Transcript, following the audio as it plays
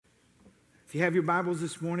If you have your Bibles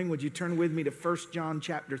this morning, would you turn with me to 1 John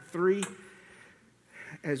chapter 3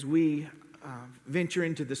 as we venture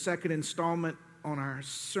into the second installment on our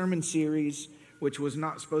sermon series, which was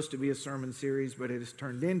not supposed to be a sermon series, but it has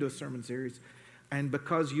turned into a sermon series, and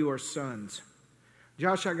because you are sons.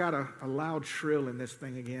 Josh, I got a loud shrill in this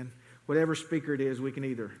thing again. Whatever speaker it is, we can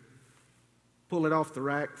either pull it off the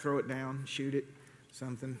rack, throw it down, shoot it,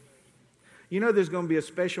 something. You know there's going to be a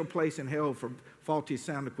special place in hell for faulty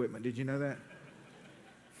sound equipment. Did you know that?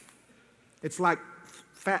 It's like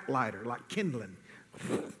fat lighter, like kindling.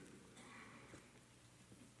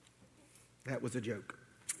 That was a joke.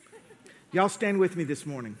 Y'all stand with me this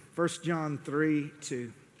morning. 1 John 3,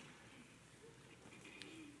 2.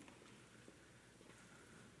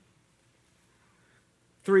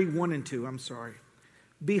 Three, 1 and 2, I'm sorry.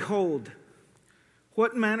 Behold,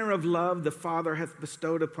 what manner of love the Father hath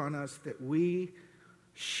bestowed upon us, that we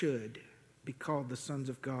should be called the sons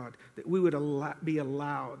of God, that we would be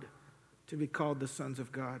allowed to be called the sons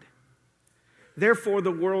of God. Therefore the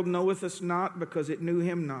world knoweth us not, because it knew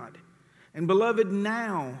him not. And beloved,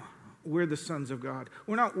 now we're the sons of God.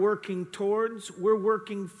 We're not working towards, we're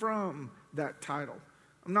working from that title.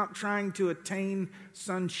 I'm not trying to attain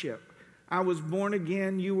sonship. I was born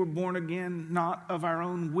again, you were born again, not of our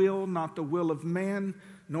own will, not the will of man,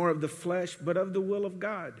 nor of the flesh, but of the will of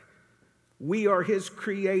God. We are his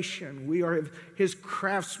creation. We are his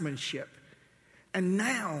craftsmanship. And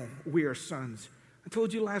now we are sons. I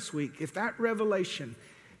told you last week, if that revelation,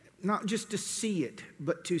 not just to see it,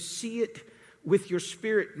 but to see it with your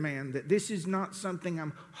spirit man, that this is not something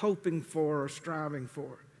I'm hoping for or striving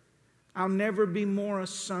for. I'll never be more a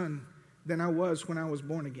son than I was when I was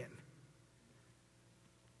born again.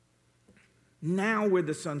 Now we're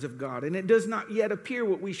the sons of God, and it does not yet appear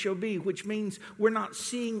what we shall be, which means we're not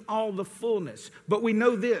seeing all the fullness. But we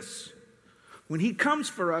know this: when he comes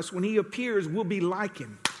for us, when he appears, we'll be like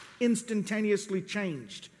him, instantaneously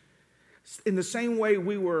changed. In the same way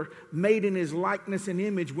we were made in his likeness and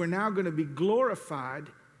image, we're now going to be glorified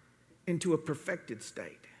into a perfected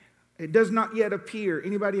state. It does not yet appear.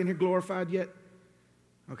 Anybody in here glorified yet?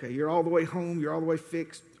 Okay, you're all the way home, you're all the way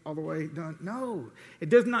fixed, all the way done. No, it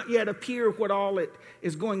does not yet appear what all it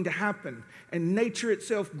is going to happen. And nature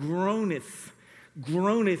itself groaneth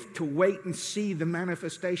to wait and see the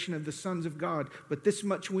manifestation of the sons of God. But this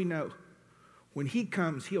much we know: when he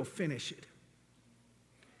comes, he'll finish it.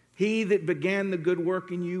 He that began the good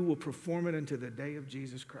work in you will perform it unto the day of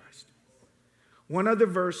Jesus Christ. One other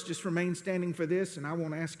verse, just remain standing for this, and I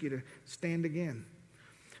won't ask you to stand again.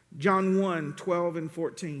 John 1, 12 and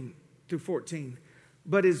 14 through 14.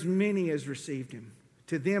 But as many as received him,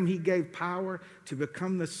 to them he gave power to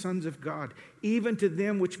become the sons of God, even to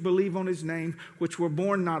them which believe on his name, which were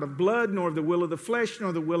born not of blood, nor of the will of the flesh,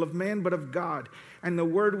 nor the will of man, but of God. And the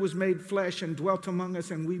Word was made flesh and dwelt among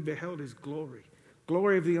us, and we beheld his glory.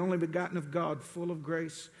 Glory of the only begotten of God, full of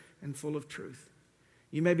grace and full of truth.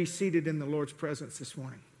 You may be seated in the Lord's presence this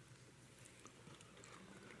morning.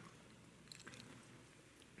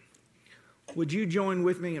 Would you join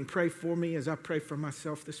with me and pray for me as I pray for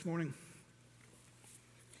myself this morning?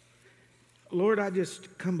 Lord, I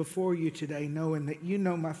just come before you today knowing that you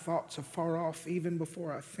know my thoughts are far off even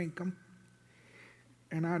before I think them.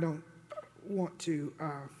 And I don't want to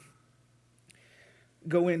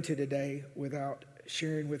go into today without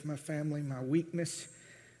sharing with my family my weakness.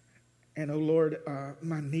 And, oh Lord,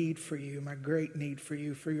 my need for you, my great need for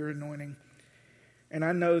you, for your anointing. And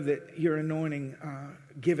I know that your anointing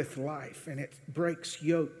giveth life, and it breaks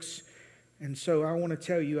yokes. And so I want to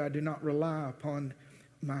tell you, I do not rely upon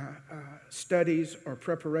my studies or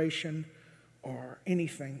preparation or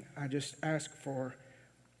anything. I just ask for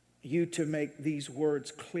you to make these words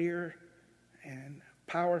clear and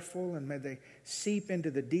powerful, and may they seep into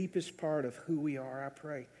the deepest part of who we are, I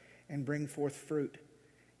pray, and bring forth fruit.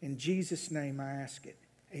 In Jesus' name I ask it.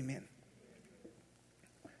 Amen.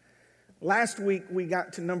 Last week we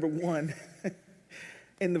got to number 1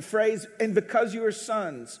 in the phrase, and because you are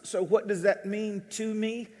sons. So what does that mean to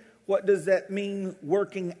me? What does that mean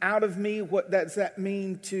working out of me? What does that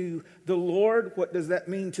mean to the Lord? What does that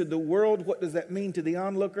mean to the world? What does that mean to the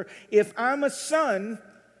onlooker? If I'm a son,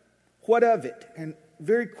 what of it? And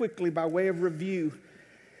very quickly, by way of review,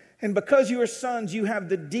 and because you are sons, you have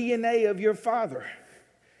the DNA of your father.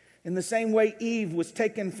 In the same way Eve was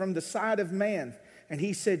taken from the side of man, and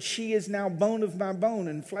he said, she is now bone of my bone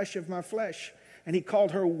and flesh of my flesh. And he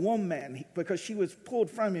called her woman because she was pulled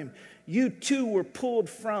from him. You too were pulled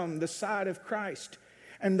from the side of Christ.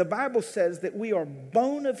 And the Bible says that we are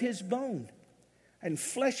bone of his bone and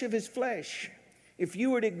flesh of his flesh. If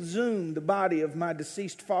you were to exhume the body of my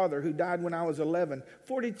deceased father who died when I was 11,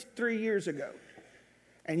 43 years ago,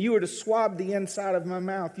 and you were to swab the inside of my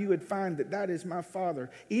mouth, you would find that that is my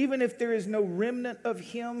father. Even if there is no remnant of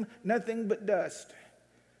him, nothing but dust,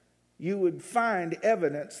 you would find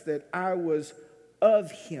evidence that I was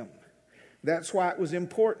of him. That's why it was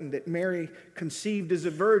important that Mary conceived as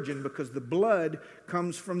a virgin, because the blood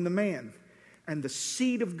comes from the man. And the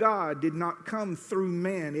seed of God did not come through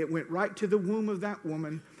man. It went right to the womb of that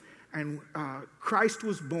woman, and Christ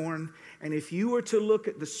was born. And if you were to look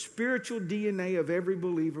at the spiritual DNA of every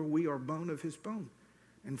believer, we are bone of his bone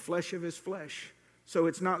and flesh of his flesh. So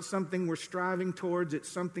it's not something we're striving towards, it's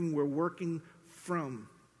something we're working from.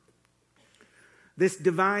 This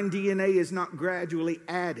divine DNA is not gradually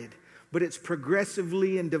added, but it's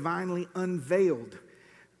progressively and divinely unveiled.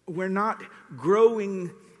 We're not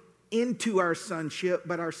growing into our sonship,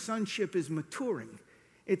 but our sonship is maturing.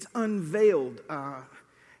 It's unveiled.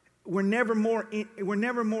 We're never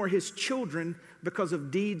more his children because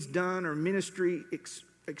of deeds done or ministry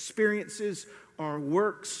experiences or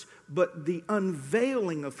works, but the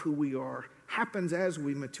unveiling of who we are happens as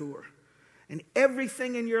we mature. And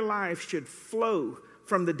everything in your life should flow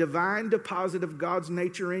from the divine deposit of God's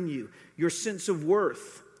nature in you. Your sense of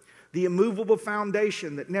worth, the immovable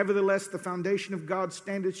foundation, that nevertheless the foundation of God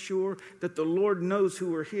standeth sure, that the Lord knows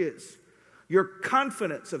who are his. Your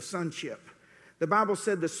confidence of sonship. The Bible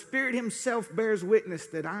said the Spirit himself bears witness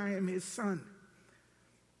that I am his son.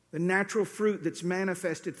 The natural fruit that's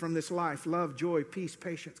manifested from this life: love, joy, peace,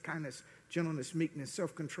 patience, kindness, gentleness, meekness,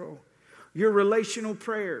 self-control. Your relational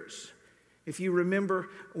prayers. If you remember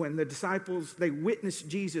when the disciples, they witnessed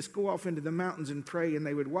Jesus go off into the mountains and pray, and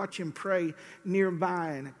they would watch him pray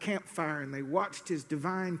nearby in a campfire, and they watched his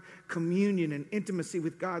divine communion and intimacy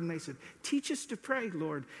with God, and they said, teach us to pray,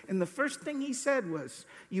 Lord. And the first thing he said was,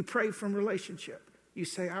 you pray from relationship. You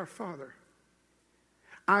say, our Father.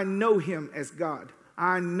 I know him as God.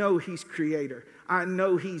 I know he's creator. I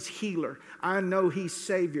know he's healer. I know he's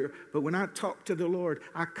savior. But when I talk to the Lord,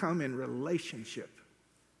 I come in relationship.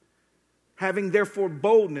 Having therefore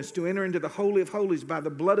boldness to enter into the Holy of Holies by the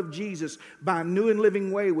blood of Jesus, by a new and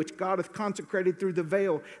living way which God hath consecrated through the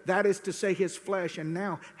veil, that is to say his flesh. And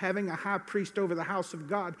now, having a high priest over the house of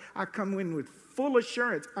God, I come in with full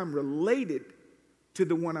assurance I'm related to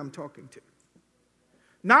the one I'm talking to.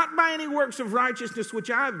 Not by any works of righteousness which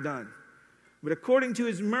I've done, but according to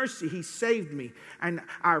his mercy he saved me. And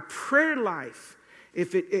our prayer life,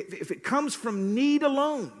 if it comes from need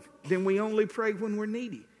alone, then we only pray when we're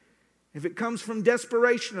needy. If it comes from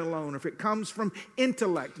desperation alone, if it comes from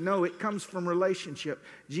intellect, no, it comes from relationship.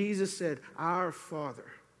 Jesus said, our Father,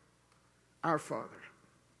 our Father.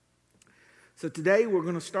 So today we're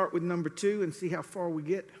going to start with number 2 and see how far we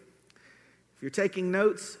get. If you're taking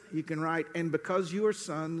notes, you can write, and because you are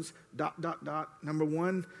sons, ... Number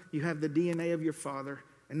 1, you have the DNA of your father.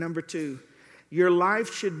 And number 2, your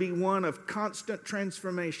life should be one of constant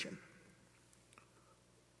transformation.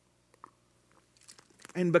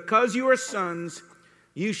 And because you are sons,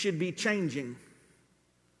 you should be changing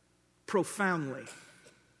profoundly,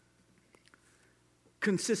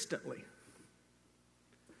 consistently,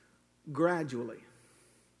 gradually,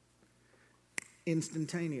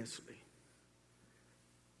 instantaneously,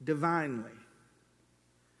 divinely,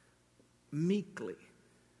 meekly,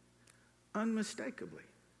 unmistakably.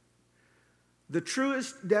 The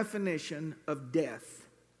truest definition of death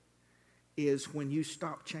is when you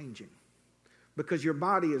stop changing. Because your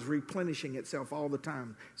body is replenishing itself all the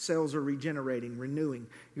time. Cells are regenerating, renewing.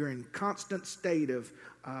 You're in constant state of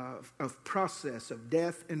process of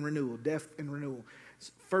death and renewal, death and renewal.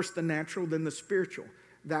 First the natural, then the spiritual.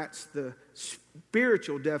 That's the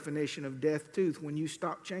spiritual definition of death too, when you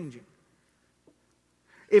stop changing.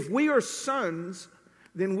 If we are sons,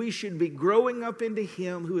 then we should be growing up into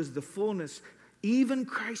him who is the fullness, even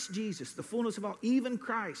Christ Jesus, the fullness of all, even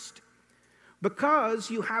Christ.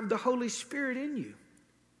 Because you have the Holy Spirit in you,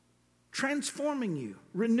 transforming you,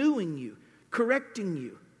 renewing you, correcting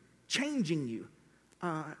you, changing you,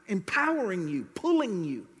 empowering you, pulling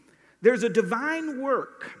you. There's a divine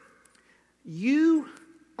work. You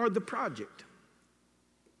are the project.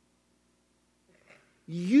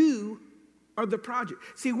 You are the project.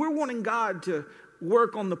 See, we're wanting God to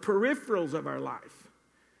work on the peripherals of our life.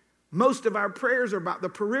 Most of our prayers are about the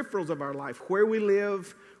peripherals of our life, where we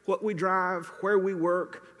live, what we drive, where we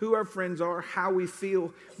work, who our friends are, how we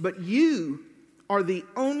feel. But you are the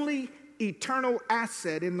only eternal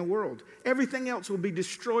asset in the world. Everything else will be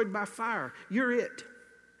destroyed by fire. You're it.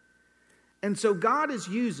 And so God is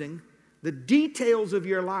using the details of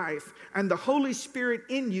your life, and the Holy Spirit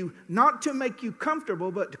in you, not to make you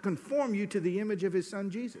comfortable, but to conform you to the image of His Son,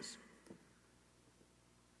 Jesus.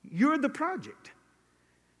 You're the project.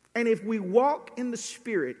 And if we walk in the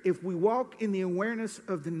Spirit, if we walk in the awareness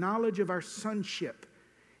of the knowledge of our sonship,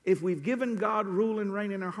 if we've given God rule and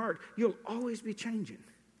reign in our heart, you'll always be changing.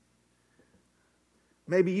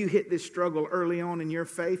 Maybe you hit this struggle early on in your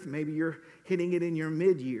faith. Maybe you're hitting it in your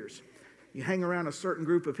mid-years. You hang around a certain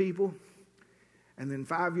group of people, and then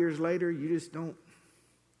 5 years later, you just don't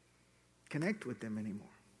connect with them anymore.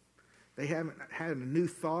 They haven't had a new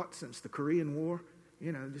thought since the Korean War.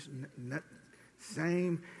 Just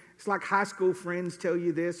same. It's like high school friends tell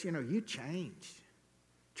you this, you changed.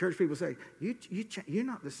 Church people say, you're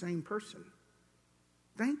not the same person.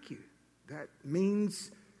 Thank you. That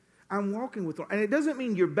means I'm walking with them. And it doesn't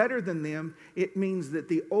mean you're better than them. It means that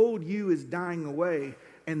the old you is dying away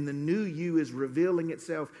and the new you is revealing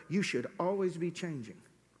itself. You should always be changing.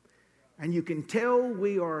 And you can tell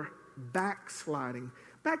we are backsliding.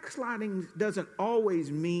 Backsliding doesn't always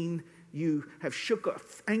mean you have shook an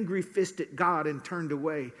angry fist at God and turned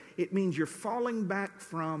away. It means you're falling back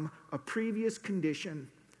from a previous condition,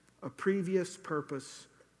 a previous purpose,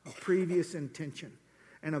 a previous intention.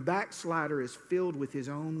 And a backslider is filled with his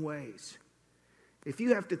own ways. If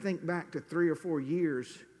you have to think back to 3 or 4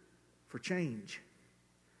 years for change,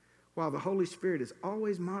 while the Holy Spirit is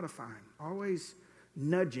always modifying, always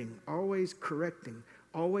nudging, always correcting,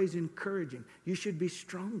 always encouraging, you should be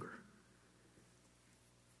stronger.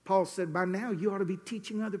 Paul said, by now you ought to be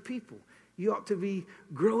teaching other people. You ought to be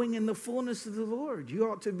growing in the fullness of the Lord. You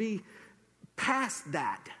ought to be past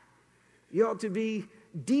that. You ought to be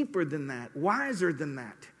deeper than that, wiser than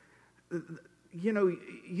that.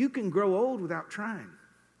 You can grow old without trying.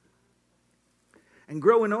 And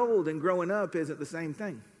growing old and growing up isn't the same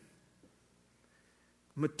thing.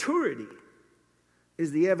 Maturity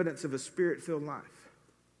is the evidence of a Spirit-filled life.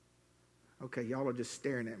 Okay, y'all are just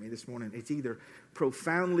staring at me this morning. It's either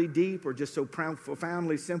profoundly deep or just so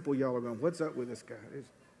profoundly simple. Y'all are going, what's up with this guy?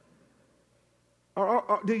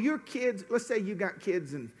 Or do your kids, let's say you got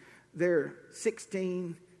kids and they're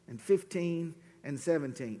 16 and 15 and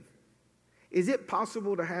 17. Is it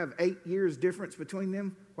possible to have 8 years difference between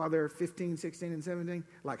them while they're 15, 16, and 17?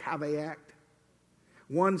 Like how they act?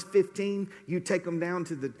 One's 15, you take them down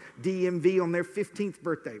to the DMV on their 15th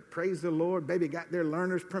birthday. Praise the Lord, baby got their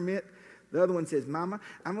learner's permit. The other one says, Mama,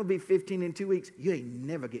 I'm going to be 15 in 2 weeks. You ain't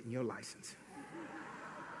never getting your license.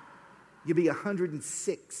 You'll be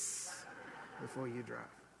 106 before you drive.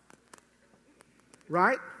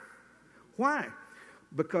 Right? Why?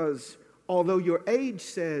 Because although your age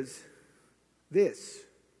says this,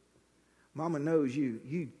 Mama knows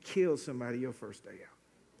you'd kill somebody your first day out.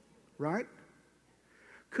 Right?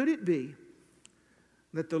 Could it be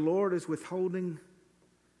that the Lord is withholding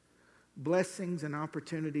blessings and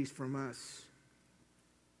opportunities from us,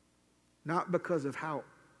 not because of how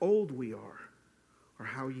old we are or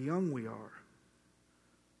how young we are,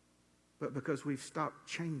 but because we've stopped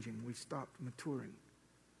changing, we've stopped maturing,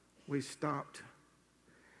 we've stopped.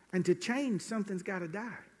 And to change, something's got to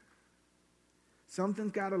die.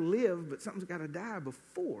 Something's got to live, but something's got to die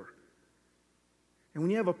before. And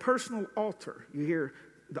when you have a personal altar, you hear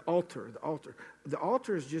the altar. The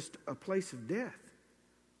altar is just a place of death.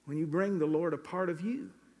 When you bring the Lord a part of you.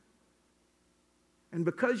 And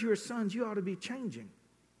because you're sons, you ought to be changing.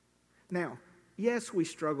 Now, yes, we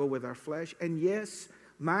struggle with our flesh. And yes,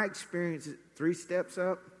 my experience is 3 steps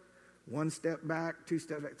up, 1 step back, 2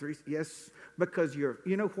 steps back, 3. Yes, because you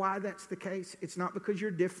know why that's the case? It's not because you're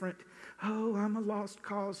different. Oh, I'm a lost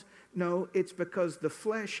cause. No, it's because the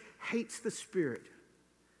flesh hates the Spirit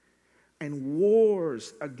and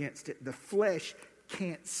wars against it. The flesh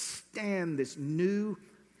can't stand this new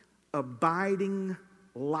abiding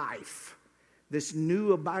life, this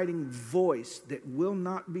new abiding voice that will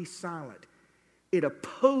not be silent. It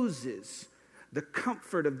opposes the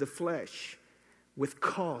comfort of the flesh with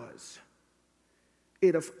cause.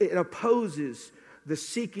 It opposes the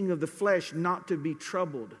seeking of the flesh not to be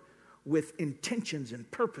troubled with intentions and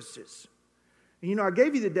purposes. And I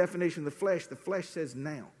gave you the definition of the flesh. The flesh says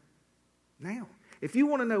now. Now. If you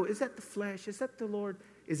want to know, is that the flesh? Is that the Lord?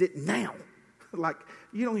 Is it now? Like,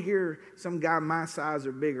 you don't hear some guy my size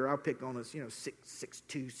or bigger. I'll pick on us, 6'2",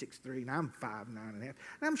 6'3", and I'm 5'9.5". And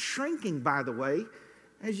I'm shrinking, by the way.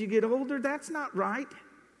 As you get older, that's not right.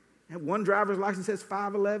 And one driver's license says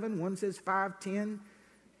 5'11", one says 5'10",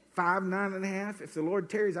 5'9.5". If the Lord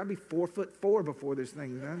tarries, I'll be 4'4" before this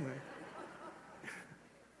thing's done with.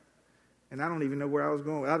 And I don't even know where I was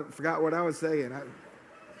going. I forgot what I was saying.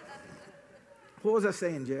 What was I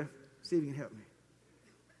saying, Jeff? See if you can help me.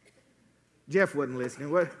 Jeff wasn't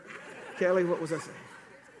listening. What, Kelly, what was I saying?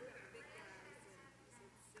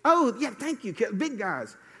 Oh, yeah, thank you, Kelly. Big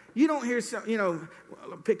guys. You don't hear some, well,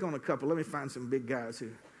 I'll pick on a couple. Let me find some big guys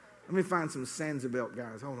let me find some Sansa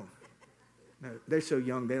guys. Hold on. No, they're so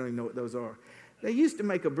young, they don't even know what those are. They used to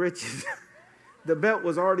make a britches. The belt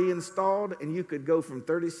was already installed, and you could go from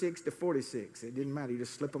 36 to 46. It didn't matter. You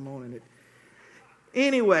just slip them on and it.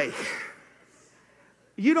 Anyway,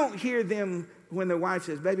 you don't hear them when their wife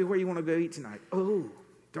says, baby, where you want to go eat tonight? Oh,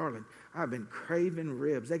 darling, I've been craving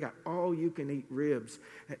ribs. They got all you can eat ribs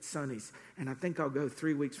at Sonny's, and I think I'll go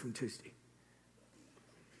 3 weeks from Tuesday.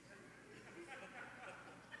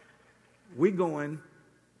 We going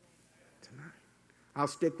tonight. I'll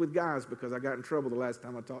stick with guys because I got in trouble the last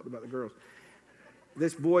time I talked about the girls.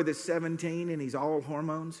 This boy that's 17 and he's all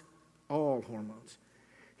hormones.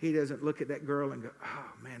 He doesn't look at that girl and go,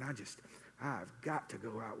 oh man, I've got to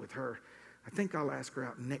go out with her. I think I'll ask her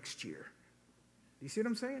out next year. You see what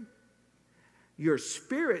I'm saying? Your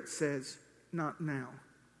spirit says, not now,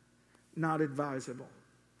 not advisable,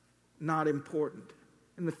 not important.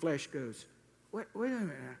 And the flesh goes, wait a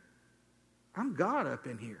minute. I'm God up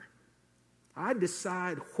in here. I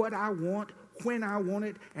decide what I want, when I want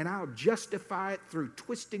it, and I'll justify it through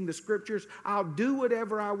twisting the scriptures. I'll do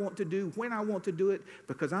whatever I want to do, when I want to do it,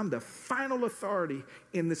 because I'm the final authority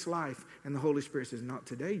in this life. And the Holy Spirit says, not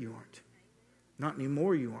today you aren't. Not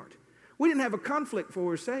anymore you aren't. We didn't have a conflict before we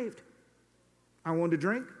were saved. I wanted to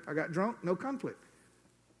drink, I got drunk, no conflict.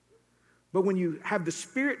 But when you have the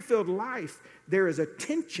Spirit-filled life, there is a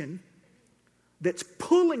tension that's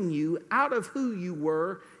pulling you out of who you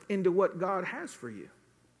were into what God has for you.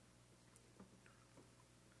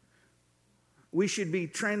 We should be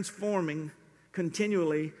transforming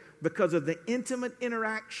continually because of the intimate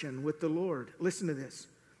interaction with the Lord. Listen to this.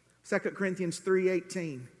 2 Corinthians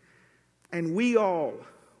 3:18. And we all,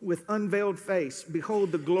 with unveiled face,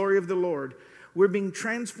 behold the glory of the Lord. We're being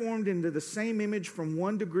transformed into the same image from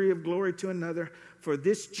one degree of glory to another, for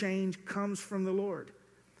this change comes from the Lord.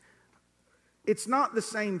 It's not the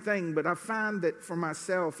same thing, but I find that for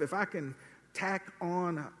myself, if I can tack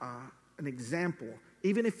on an example,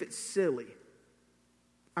 even if it's silly,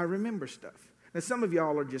 I remember stuff. Now, some of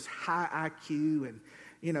y'all are just high IQ and,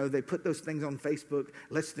 they put those things on Facebook.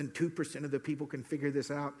 Less than 2% of the people can figure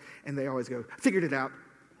this out. And they always go, figured it out.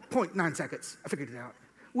 0.9 seconds. I figured it out.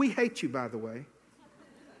 We hate you, by the way.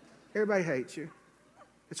 Everybody hates you.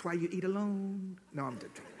 That's why you eat alone. No, I'm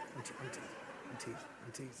teasing.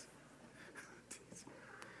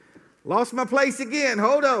 Lost my place again.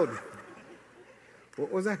 Hold on.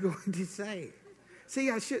 What was I going to say? See,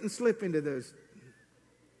 I shouldn't slip into those.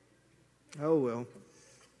 Oh, well.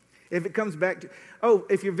 If it comes back to...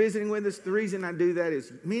 if you're visiting with us, the reason I do that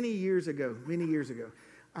is many years ago,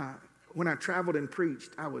 when I traveled and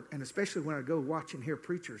preached, I would, and especially when I go watch and hear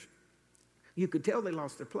preachers, you could tell they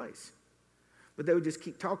lost their place. But they would just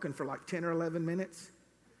keep talking for like 10 or 11 minutes,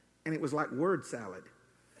 and it was like word salad,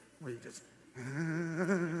 where you just...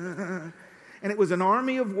 And it was an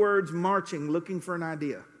army of words marching, looking for an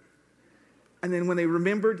idea. And then when they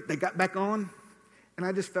remembered, they got back on, and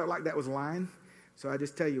I just felt like that was lying. So I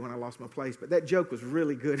just tell you when I lost my place. But that joke was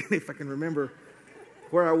really good, and if I can remember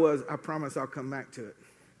where I was, I promise I'll come back to it.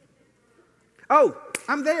 Oh,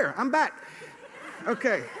 I'm there. I'm back.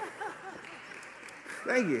 Okay.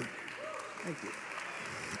 Thank you.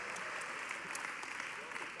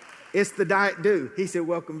 It's the Diet Dew. He said,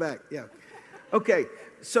 welcome back. Yeah. Okay.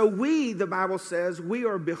 So the Bible says, we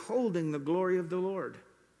are beholding the glory of the Lord.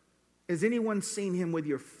 Has anyone seen him with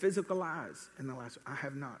your physical eyes in the last? I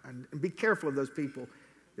have not. And be careful of those people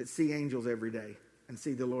that see angels every day and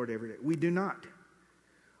see the Lord every day. We do not.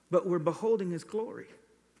 But we're beholding his glory.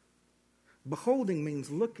 Beholding means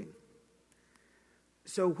looking.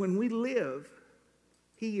 So when we live,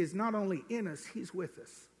 he is not only in us, he's with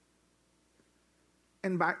us.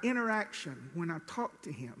 And by interaction, when I talk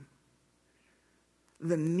to him,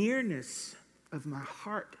 the nearness of my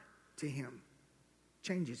heart to him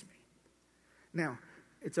changes me. Now,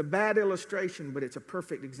 it's a bad illustration, but it's a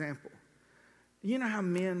perfect example. You know how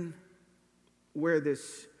men wear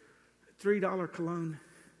this $3 cologne?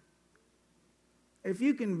 If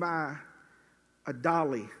you can buy a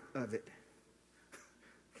dolly of it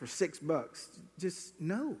for $6, just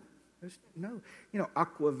no. There's no.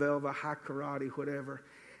 Aqua Velva, High Karate, whatever.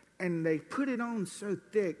 And they put it on so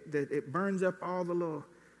thick that it burns up all the little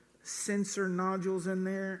sensor nodules in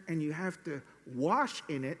there, and you have to wash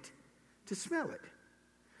in it to smell it.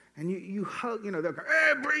 And you hug, they'll go,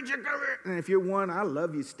 hey, preacher, come here. And if you're one, I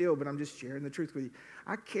love you still, but I'm just sharing the truth with you.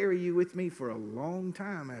 I carry you with me for a long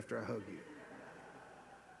time after I hug you.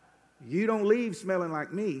 You don't leave smelling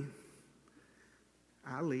like me.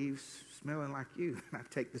 I leave smelling like you. I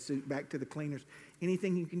take the suit back to the cleaners.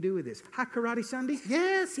 Anything you can do with this? Hi, Karate Sunday?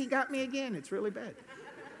 Yes, he got me again. It's really bad.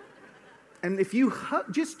 And if you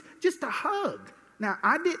hug, just a hug. Now,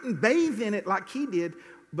 I didn't bathe in it like he did,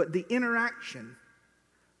 but the interaction,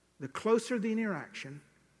 the closer the interaction,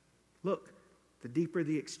 look, the deeper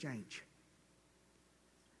the exchange.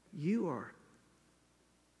 You are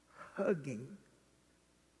hugging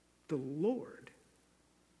the Lord.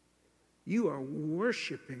 You are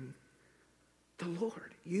worshiping the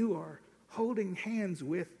Lord. You are holding hands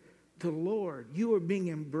with the Lord. You are being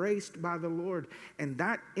embraced by the Lord. And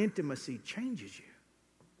that intimacy changes you.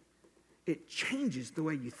 It changes the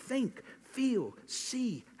way you think, feel,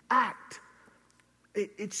 see, act.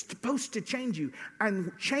 It's supposed to change you.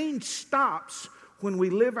 And change stops when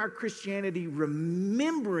we live our Christianity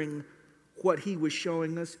remembering what he was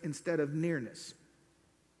showing us instead of nearness.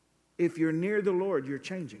 If you're near the Lord, you're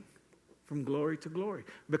changing from glory to glory.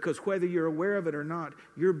 Because whether you're aware of it or not,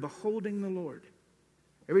 you're beholding the Lord.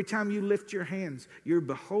 Every time you lift your hands, you're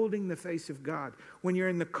beholding the face of God. When you're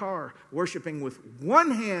in the car worshiping with one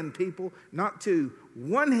hand, people, not two,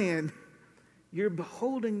 one hand, you're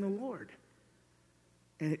beholding the Lord.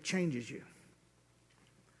 And it changes you.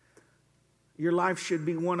 Your life should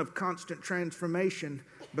be one of constant transformation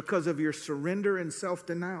because of your surrender and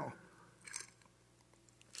self-denial.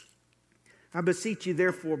 I beseech you,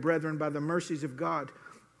 therefore, brethren, by the mercies of God,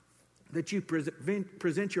 that you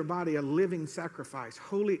present your body a living sacrifice,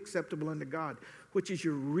 wholly acceptable unto God, which is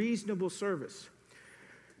your reasonable service.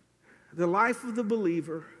 The life of the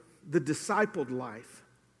believer, the discipled life,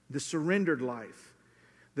 the surrendered life,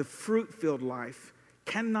 the fruit-filled life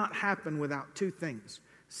cannot happen without two things: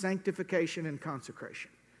 sanctification and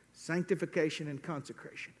consecration. Sanctification and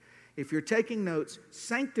consecration. If you're taking notes,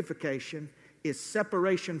 sanctification is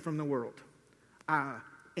separation from the world. I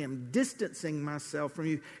am distancing myself from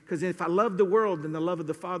you, because if I love the world, then the love of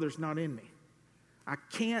the Father is not in me. I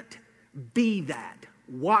can't be that,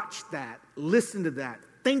 watch that, listen to that,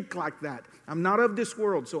 think like that. I'm not of this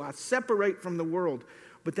world, so I separate from the world,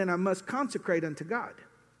 but then I must consecrate unto God.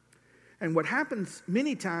 And what happens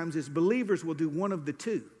many times is believers will do one of the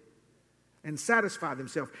two and satisfy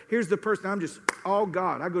themselves. Here's the person, I'm just all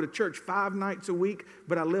God. I go to church 5 nights a week,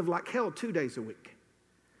 but I live like hell 2 days a week.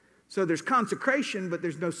 So there's consecration, but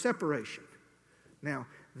there's no separation. Now,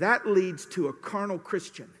 that leads to a carnal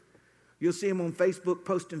Christian. You'll see them on Facebook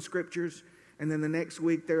posting scriptures, and then the next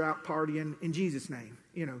week they're out partying in Jesus' name.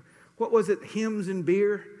 You know, what was it? Hymns and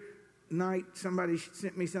beer night? Somebody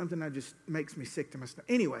sent me something that just makes me sick to my stomach.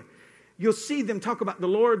 Anyway, you'll see them talk about the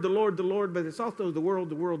Lord, the Lord, the Lord, but it's also the world,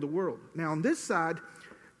 the world, the world. Now, on this side,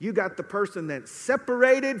 you got the person that's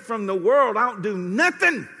separated from the world. I don't do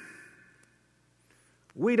nothing.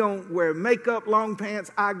 We don't wear makeup, long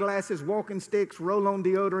pants, eyeglasses, walking sticks, roll-on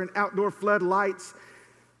deodorant, outdoor floodlights.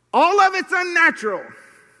 All of it's unnatural.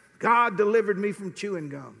 God delivered me from chewing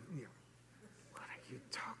gum. What are you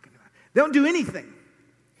talking about? They don't do anything.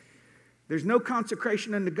 There's no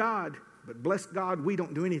consecration unto God, but bless God, we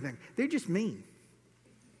don't do anything. They're just mean.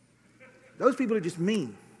 Those people are just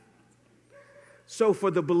mean. So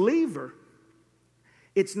for the believer,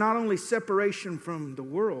 it's not only separation from the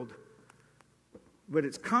world, but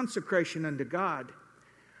it's consecration unto God.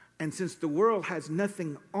 And since the world has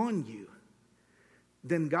nothing on you,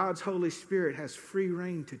 then God's Holy Spirit has free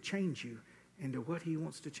reign to change you into what he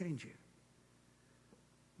wants to change you.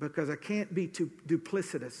 Because I can't be too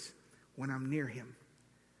duplicitous when I'm near him.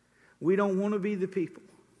 We don't want to be the people.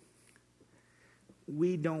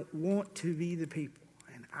 We don't want to be the people.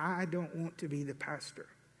 And I don't want to be the pastor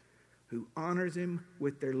who honors him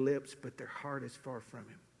with their lips, but their heart is far from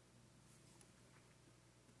him.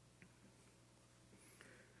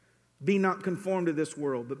 Be not conformed to this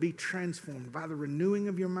world, but be transformed by the renewing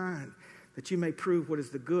of your mind, that you may prove what is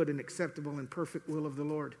the good and acceptable and perfect will of the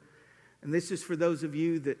Lord. And this is for those of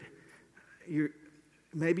you that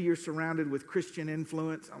maybe you're surrounded with Christian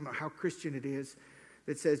influence. I don't know how Christian it is,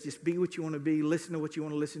 that says just be what you want to be, listen to what you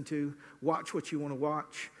want to listen to, watch what you want to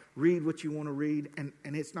watch, read what you want to read, and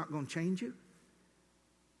it's not going to change you.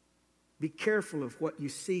 Be careful of what you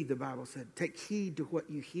see, the Bible said. Take heed to what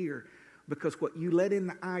you hear. Because what you let in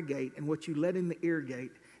the eye gate and what you let in the ear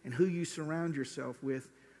gate and who you surround yourself with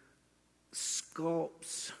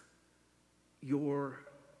sculpts your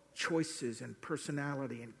choices and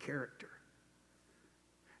personality and character.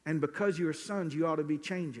 And because you're sons, you ought to be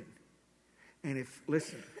changing. And if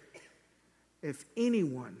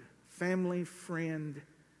anyone, family, friend,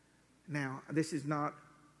 now this is not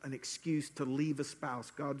an excuse to leave a spouse.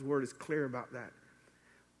 God's word is clear about that.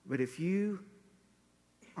 But if you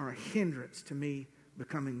are a hindrance to me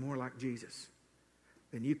becoming more like Jesus,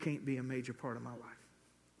 then you can't be a major part of my life.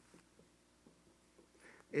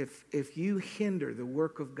 If you hinder the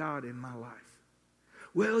work of God in my life,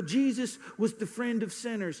 well, Jesus was the friend of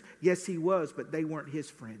sinners. Yes, he was, but they weren't his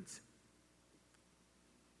friends.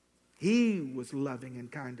 He was loving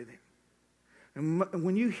and kind to them. And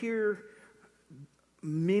when you hear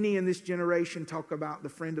many in this generation talk about the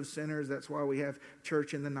friend of sinners, that's why we have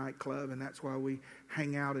church in the nightclub, and that's why we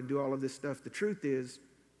hang out and do all of this stuff. The truth is,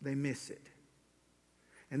 they miss it.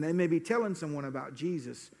 And they may be telling someone about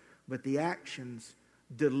Jesus, but the actions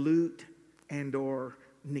dilute and or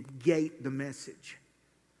negate the message.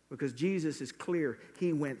 Because Jesus is clear.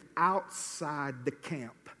 He went outside the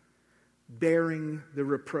camp bearing the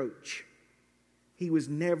reproach. He was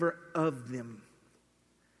never of them.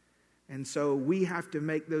 And so we have to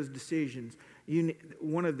make those decisions.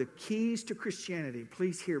 One of the keys to Christianity,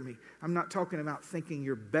 please hear me. I'm not talking about thinking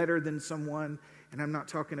you're better than someone, and I'm not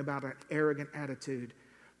talking about an arrogant attitude.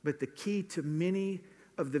 But the key to many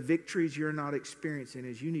of the victories you're not experiencing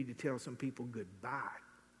is you need to tell some people goodbye.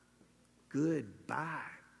 Goodbye.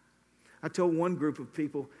 I told one group of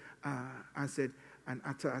people, I said,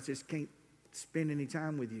 I just can't spend any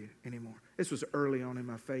time with you anymore. This was early on in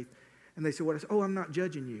my faith. And they said, what? I said, oh, I'm not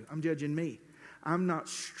judging you. I'm judging me. I'm not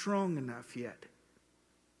strong enough yet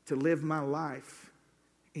to live my life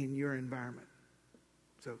in your environment.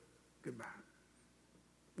 So, goodbye.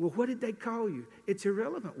 Well, what did they call you? It's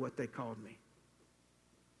irrelevant what they called me.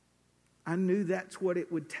 I knew that's what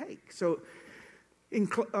it would take. So, in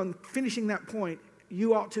finishing that point,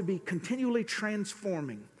 you ought to be continually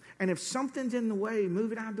transforming. And if something's in the way,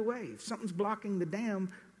 move it out of the way. If something's blocking the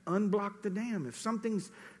dam, unblock the dam. If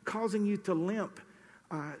something's causing you to limp,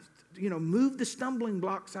 move the stumbling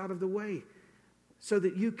blocks out of the way so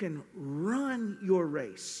that you can run your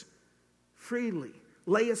race freely.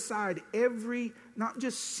 Lay aside every, not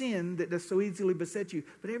just sin that does so easily beset you,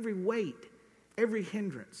 but every weight, every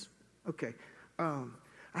hindrance. Okay, I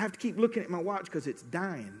have to keep looking at my watch because it's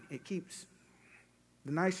dying. It keeps...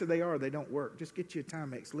 The nicer they are, they don't work. Just get you a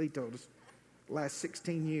Timex. Lee told us. Last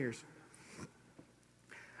 16 years.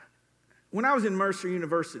 When I was in Mercer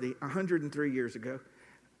University 103 years ago,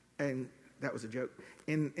 and that was a joke,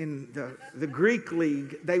 in the Greek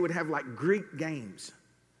league, they would have like Greek games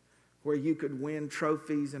where you could win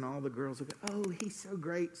trophies and all the girls would go, oh, he's so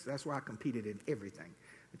great. So that's why I competed in everything.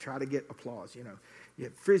 I try to get applause, You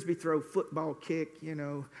have frisbee throw, football kick,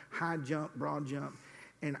 high jump, broad jump.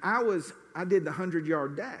 And I did the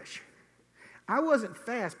 100-yard dash. I wasn't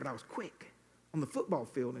fast, but I was quick on the football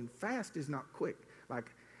field. And fast is not quick. Like,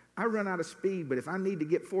 I run out of speed, but if I need to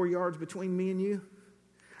get 4 yards between me and you,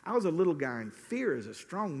 I was a little guy, and fear is a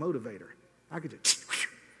strong motivator. I could just,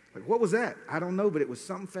 like, what was that? I don't know, but it was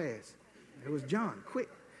something fast. It was John, quick.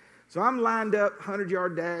 So I'm lined up,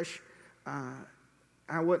 100-yard dash.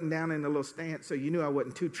 I wasn't down in the little stance, so you knew I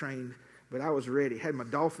wasn't too trained, but I was ready. Had my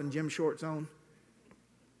dolphin gym shorts on.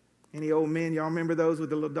 Any old men, y'all remember those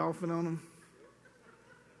with the little dolphin on them?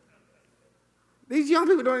 These young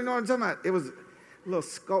people don't even know what I'm talking about. It was a little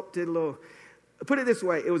sculpted, put it this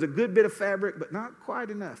way, it was a good bit of fabric, but not quite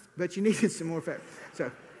enough. But you needed some more fabric. So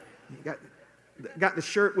you got the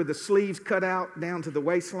shirt with the sleeves cut out down to the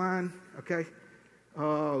waistline, okay?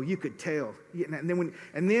 Oh, you could tell. And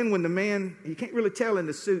then when the man, you can't really tell in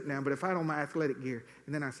the suit now, but if I had on my athletic gear,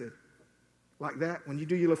 and then I said, like that, when you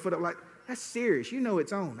do your little foot up like, that's serious. You know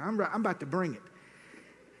it's on. I'm about to bring it.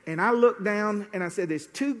 And I looked down and I said, there's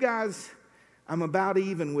two guys I'm about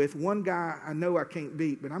even with. One guy I know I can't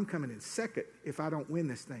beat, but I'm coming in second if I don't win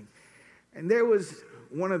this thing. And there was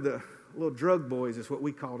one of the little drug boys is what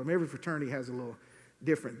we called him. Every fraternity has a little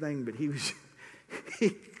different thing, but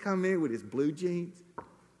he come in with his blue jeans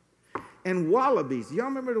and wallabies. Y'all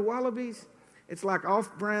remember the wallabies? It's like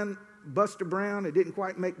off-brand Buster Brown. It didn't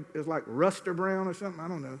quite make, it was like Ruster Brown or something. I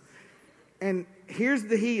don't know. And here's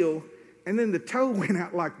the heel, and then the toe went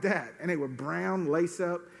out like that. And they were brown, lace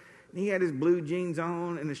up. And he had his blue jeans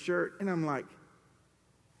on and a shirt. And I'm like,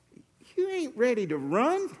 you ain't ready to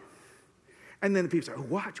run? And then the people say, oh,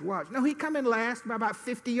 watch. No, he come in last by about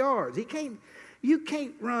 50 yards. You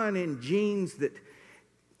can't run in jeans that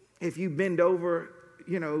if you bend over,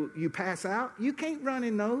 you pass out. You can't run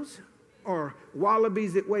in those. Or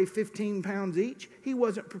wallabies that weigh 15 pounds each. He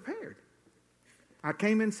wasn't prepared. I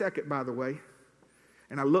came in second, by the way,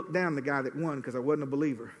 and I looked down the guy that won because I wasn't a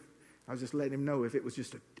believer. I was just letting him know if it was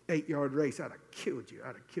just an 8-yard race, I'd have killed you.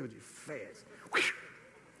 I'd have killed you fast. Whoosh.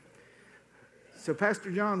 So,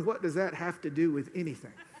 Pastor John, what does that have to do with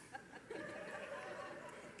anything?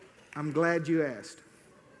 I'm glad you asked.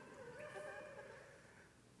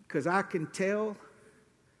 Because I can tell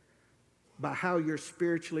by how you're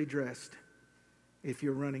spiritually dressed if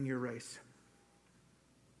you're running your race.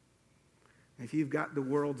 If you've got the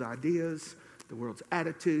world's ideas, the world's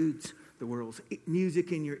attitudes, the world's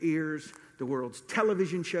music in your ears, the world's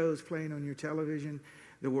television shows playing on your television,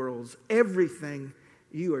 the world's everything,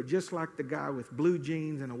 you are just like the guy with blue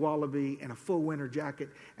jeans and a wallaby and a full winter jacket,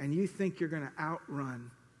 and you think you're going to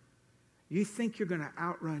outrun. You think you're going to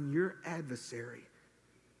outrun your adversary,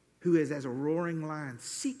 who is as a roaring lion,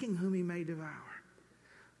 seeking whom he may devour.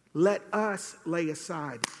 Let us lay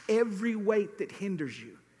aside every weight that hinders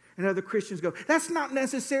you. And other Christians go, that's not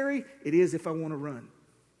necessary. It is if I want to run.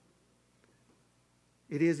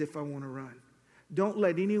 It is if I want to run. Don't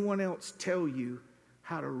let anyone else tell you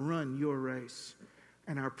how to run your race.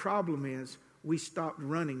 And our problem is we stopped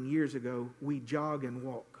running years ago. We jog and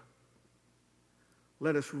walk.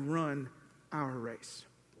 Let us run our race.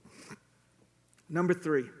 Number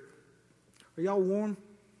 3. Are y'all warm?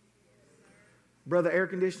 Brother, air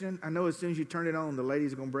conditioning? I know as soon as you turn it on, the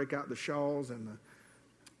ladies are going to break out the shawls and the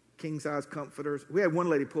king-size comforters. We had one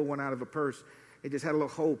lady pull one out of a purse. It just had a little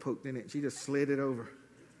hole poked in it. She just slid it over.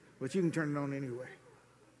 But you can turn it on anyway.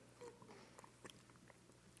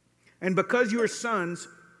 And because you are sons,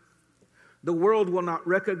 the world will not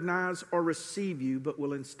recognize or receive you, but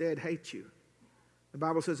will instead hate you. The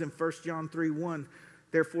Bible says in 1 John 3:1,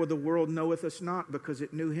 therefore the world knoweth us not, because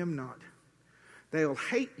it knew him not. They'll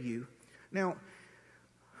hate you. Now,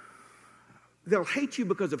 they'll hate you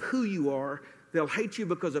because of who you are. They'll hate you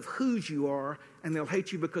because of whose you are. And they'll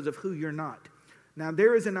hate you because of who you're not. Now,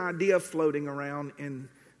 there is an idea floating around in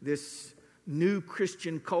this new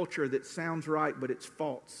Christian culture that sounds right, but it's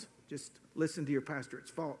false. Just listen to your pastor.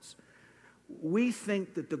 It's false. We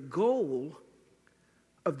think that the goal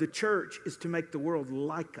of the church is to make the world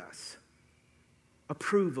like us,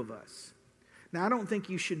 approve of us. Now, I don't think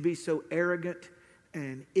you should be so arrogant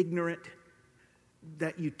and ignorant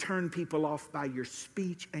that you turn people off by your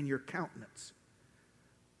speech and your countenance.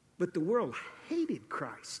 But the world hated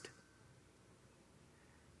Christ.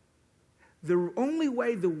 The only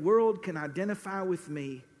way the world can identify with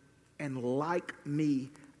me and like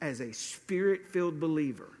me as a spirit-filled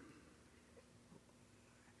believer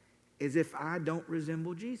is if I don't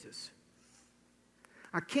resemble Jesus.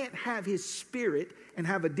 I can't have his spirit and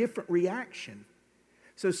have a different reaction.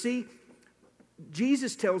 So see,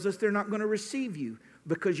 Jesus tells us they're not going to receive you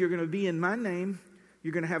because you're going to be in my name,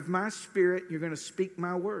 you're going to have my spirit, you're going to speak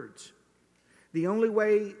my words. The only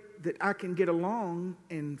way that I can get along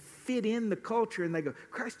and fit in the culture and they go,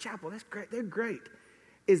 Christ Chapel, that's great, they're great,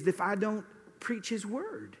 is if I don't preach his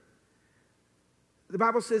word. The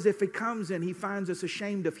Bible says if he comes and he finds us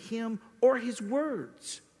ashamed of him or his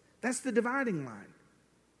words, that's the dividing line.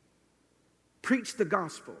 Preach the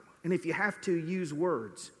gospel, and if you have to, use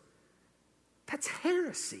words. That's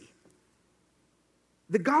heresy.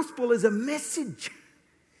 The gospel is a message.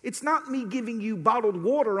 It's not me giving you bottled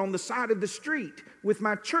water on the side of the street with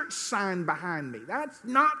my church sign behind me. That's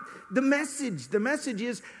not the message. The message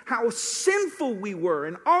is how sinful we were,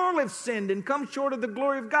 and all have sinned and come short of the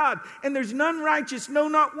glory of God. And there's none righteous, no,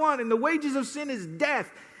 not one. And the wages of sin is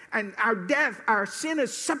death. And our sin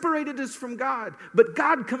has separated us from God. But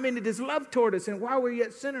God commended his love toward us. And while we're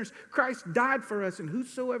yet sinners, Christ died for us. And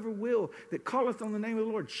whosoever will that calleth on the name of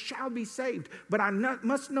the Lord shall be saved. But I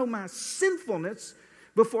must know my sinfulness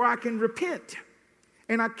before I can repent.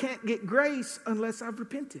 And I can't get grace unless I've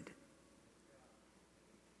repented.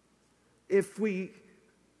 If we're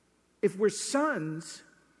sons,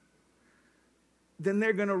 then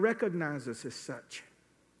they're going to recognize us as such.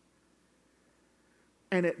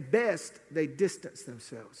 And at best, they distance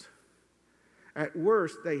themselves. At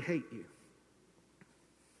worst, they hate you.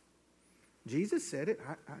 Jesus said it.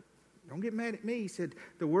 Don't get mad at me. He said,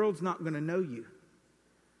 the world's not going to know you,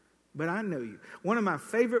 but I know you. One of my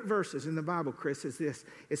favorite verses in the Bible, Chris, is this.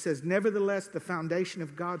 It says, nevertheless, the foundation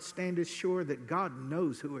of God standeth sure that God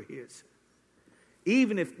knows who are his.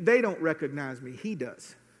 Even if they don't recognize me, he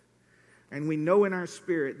does. And we know in our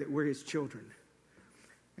spirit that we're his children.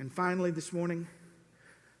 And finally this morning,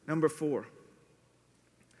 number 4.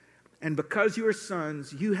 And because you are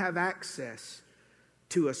sons, you have access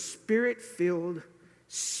to a spirit-filled,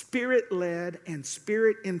 spirit-led, and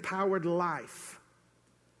spirit-empowered life.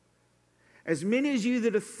 As many as you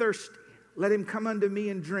that are thirsty, let him come unto me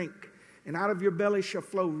and drink, and out of your belly shall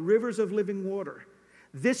flow rivers of living water.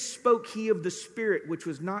 This spoke he of the Spirit, which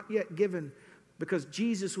was not yet given, because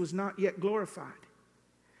Jesus was not yet glorified.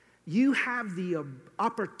 You have the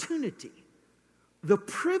opportunity, the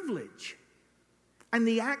privilege, and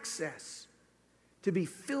the access to be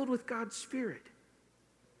filled with God's Spirit.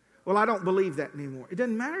 Well, I don't believe that anymore. It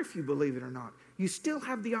doesn't matter if you believe it or not. You still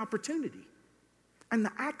have the opportunity. and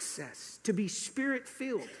the access to be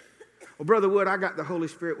Spirit-filled. Well, Brother Wood, I got the Holy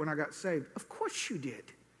Spirit when I got saved. Of course you did.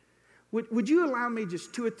 Would you allow me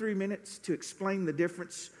just 2 or 3 minutes to explain the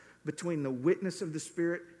difference between the witness of the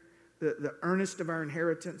Spirit, the earnest of our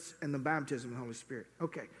inheritance, and the baptism of the Holy Spirit?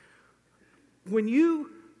 Okay. When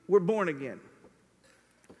you were born again,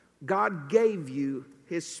 God gave you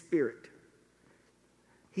His Spirit.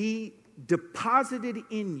 He deposited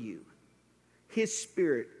in you His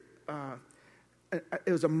Spirit.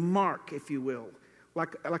 It was a mark, if you will.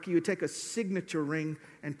 Like you would take a signature ring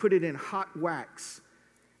and put it in hot wax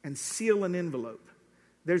and seal an envelope.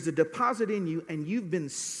 There's a deposit in you, and you've been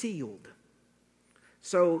sealed.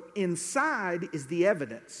 So inside is the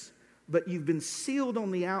evidence, but you've been sealed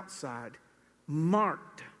on the outside,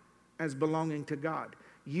 marked as belonging to God.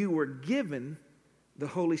 You were given the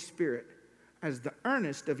Holy Spirit as the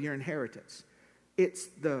earnest of your inheritance. It's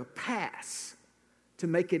the pass to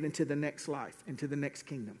make it into the next life, into the next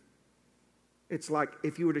kingdom. It's like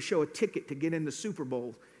if you were to show a ticket to get in the Super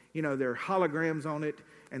Bowl, you know, there are holograms on it,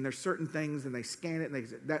 and there's certain things, and they scan it, and they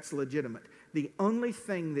say, that's legitimate. The only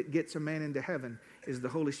thing that gets a man into heaven is the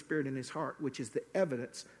Holy Spirit in his heart, which is the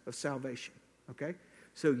evidence of salvation. Okay?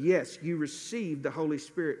 So yes, you received the Holy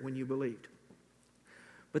Spirit when you believed.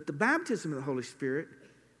 But the baptism of the Holy Spirit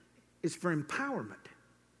is for empowerment.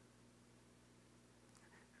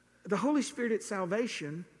 The Holy Spirit at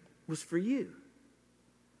salvation was for you.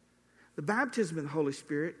 The baptism of the Holy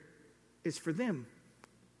Spirit is for them.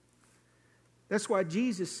 That's why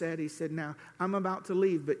Jesus said, He said, now I'm about to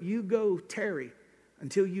leave, but you go tarry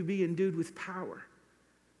until you be endued with power.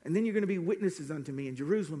 And then you're going to be witnesses unto me in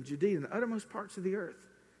Jerusalem, Judea, and the uttermost parts of the earth.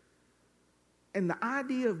 And the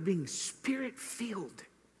idea of being Spirit-filled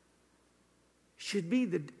should be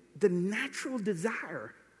the natural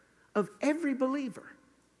desire of every believer.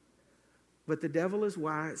 But the devil is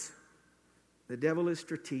wise. The devil is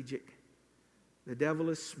strategic. The devil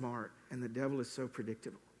is smart. And the devil is so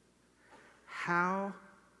predictable. How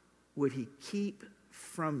would he keep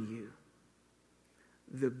from you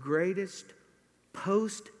the greatest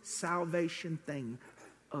post-salvation thing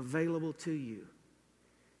available to you?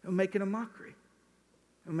 He'll make it a mockery.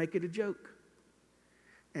 He'll make it a joke.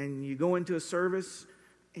 And you go into a service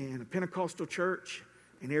in a Pentecostal church,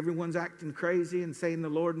 and everyone's acting crazy and saying the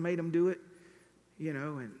Lord made them do it. You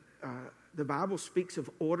know, and the Bible speaks of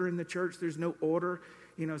order in the church. There's no order.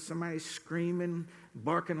 You know, somebody's screaming,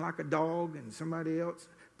 barking like a dog, and somebody else.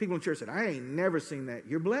 People in church said, I ain't never seen that.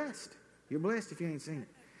 You're blessed. You're blessed if you ain't seen it.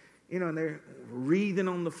 You know, and they're wreathing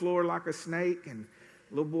on the floor like a snake. And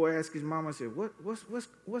the little boy asked his mama, said,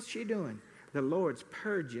 what's she doing? The Lord's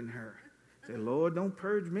purging her. I said, Lord, don't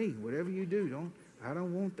purge me. Whatever you do, I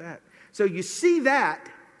don't want that. So you see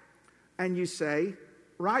that, and you say,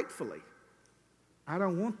 rightfully, I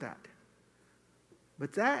don't want that.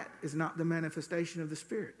 But that is not the manifestation of the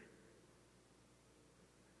Spirit.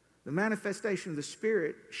 The manifestation of the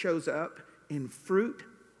Spirit shows up in fruit,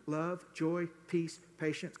 love, joy, peace,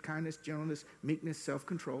 patience, kindness, gentleness, meekness,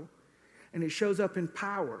 self-control. And it shows up in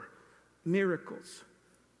power, miracles,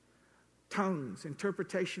 tongues,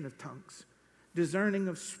 interpretation of tongues, discerning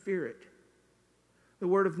of spirit, the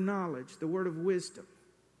word of knowledge, the word of wisdom,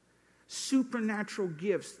 supernatural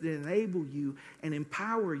gifts that enable you and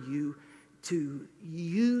empower you to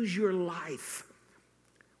use your life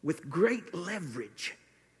with great leverage,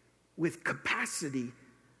 with capacity,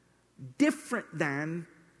 different than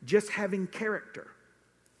just having character.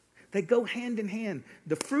 They go hand in hand.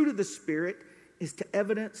 The fruit of the Spirit is to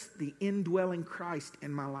evidence the indwelling Christ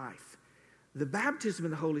in my life. The baptism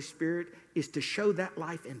of the Holy Spirit is to show that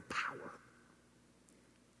life in power.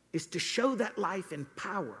 It's to show that life in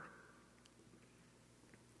power.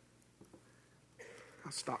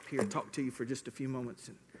 I'll stop here and talk to you for just a few moments.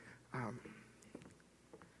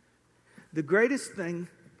 The greatest thing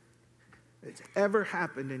that's ever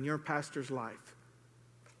happened in your pastor's life,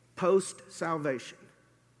 post-salvation,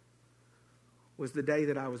 was the day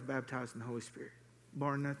that I was baptized in the Holy Spirit,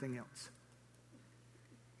 bar nothing else.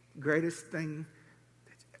 Greatest thing,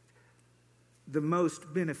 the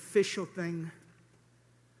most beneficial thing,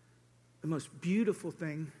 the most beautiful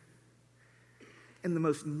thing, and the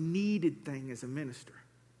most needed thing as a minister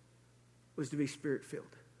was to be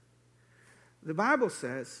Spirit-filled. The Bible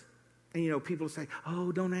says, and you know, people say,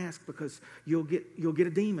 oh, don't ask because you'll get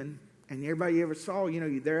a demon. And everybody you ever saw, you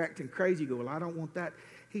know, they're acting crazy. You go, well, I don't want that.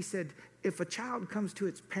 He said, if a child comes to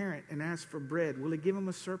its parent and asks for bread, will it give him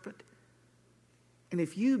a serpent? And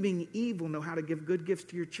if you, being evil, know how to give good gifts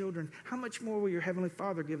to your children, how much more will your Heavenly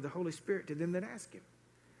Father give the Holy Spirit to them that ask Him?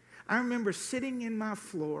 I remember sitting in my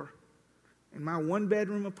floor in my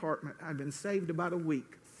one-bedroom apartment. I'd been saved about a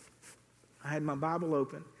week. I had my Bible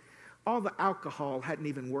open. All the alcohol hadn't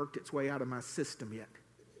even worked its way out of my system yet.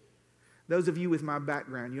 Those of you with my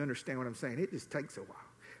background, you understand what I'm saying. It just takes a while.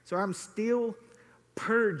 So I'm still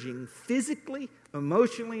purging physically,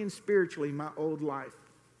 emotionally, and spiritually my old life.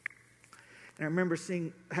 And I remember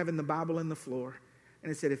having the Bible in the floor,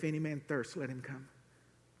 and it said, if any man thirst, let him come.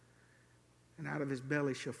 And out of his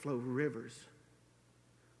belly shall flow rivers.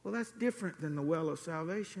 Well, that's different than the well of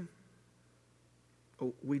salvation.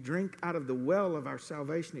 Oh, we drink out of the well of our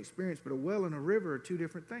salvation experience, but a well and a river are two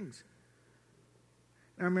different things.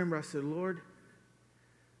 And I remember I said, Lord,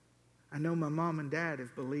 I know my mom and dad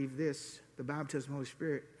have believed this, the baptism of the Holy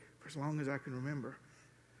Spirit, for as long as I can remember.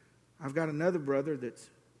 I've got another brother that's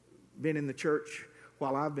been in the church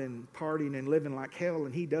while I've been partying and living like hell,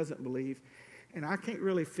 and he doesn't believe. And I can't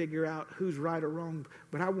really figure out who's right or wrong,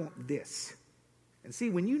 but I want this. And see,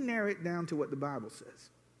 when you narrow it down to what the Bible says,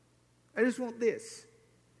 I just want this.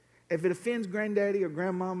 If it offends granddaddy or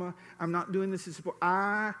grandmama, I'm not doing this to support.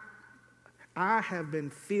 I have been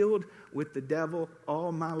filled with the devil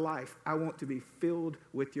all my life. I want to be filled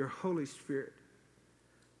with your Holy Spirit.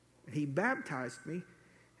 And he baptized me.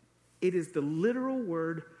 It is the literal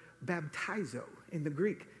word baptizo in the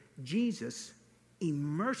Greek. Jesus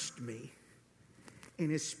immersed me in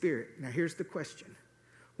his Spirit. Now here's the question.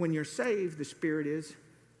 When you're saved, the Spirit is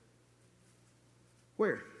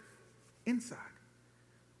where? Inside.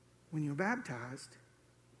 When you're baptized,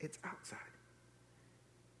 it's outside.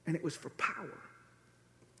 And it was for power.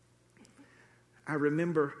 I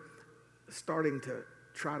remember starting to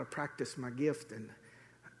try to practice my gift, and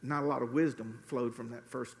not a lot of wisdom flowed from that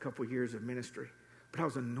first couple years of ministry. But I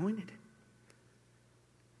was anointed.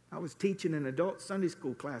 I was teaching an adult Sunday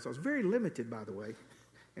school class. I was very limited, by the way,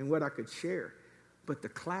 in what I could share. But the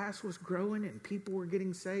class was growing and people were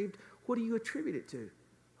getting saved. What do you attribute it to?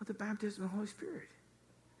 Well, the baptism of the Holy Spirit.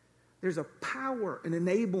 There's a power, an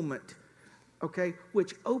enablement, okay,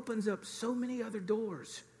 which opens up so many other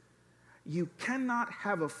doors. You cannot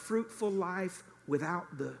have a fruitful life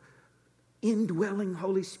without the indwelling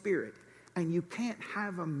Holy Spirit. And you can't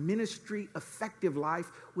have a ministry effective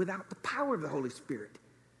life without the power of the Holy Spirit.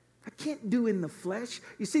 I can't do in the flesh.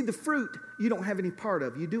 You see, the fruit you don't have any part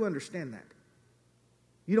of. You do understand that.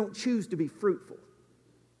 You don't choose to be fruitful.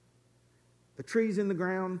 The tree's in the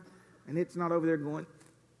ground and it's not over there going,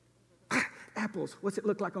 apples, what's it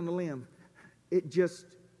look like on the limb? It just,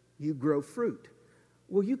 you grow fruit.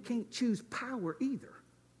 Well, you can't choose power either.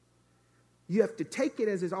 You have to take it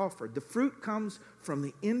as is offered. The fruit comes from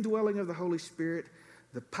the indwelling of the Holy Spirit.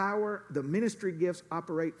 The power, the ministry gifts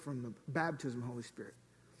operate from the baptism of the Holy Spirit.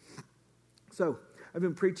 So, I've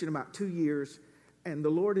been preaching about 2 years, and the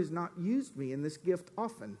Lord has not used me in this gift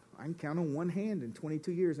often. I can count on one hand in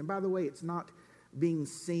 22 years. And by the way, it's not being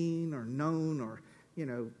seen or known or,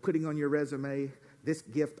 putting on your resume, this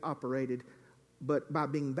gift operated. But by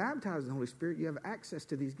being baptized in the Holy Spirit, you have access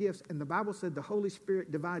to these gifts. And the Bible said the Holy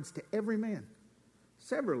Spirit divides to every man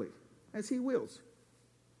severally as he wills.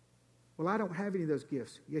 Well, I don't have any of those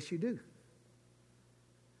gifts. Yes, you do.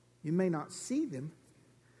 You may not see them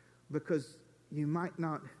because you might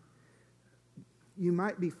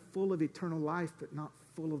be full of eternal life, but not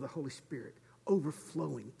full of the Holy Spirit,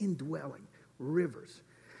 overflowing, indwelling, rivers.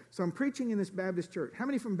 So I'm preaching in this Baptist church. How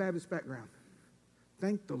many from Baptist background?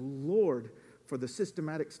 Thank the Lord for the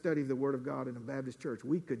systematic study of the Word of God in a Baptist church.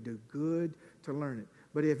 We could do good to learn it.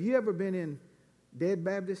 But have you ever been in dead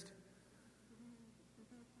Baptist?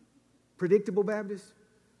 Predictable Baptist?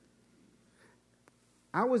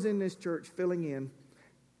 I was in this church filling in.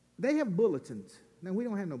 They have bulletins. Now, we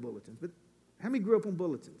don't have no bulletins, but how many grew up on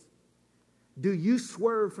bulletins? Do you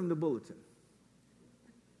swerve from the bulletin?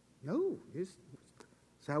 No. That's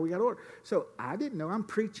how we got ordered. So I didn't know. I'm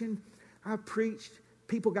preaching. I preached.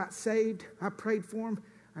 People got saved. I prayed for them.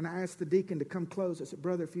 And I asked the deacon to come close. I said,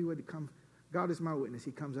 brother, if you would come, God is my witness.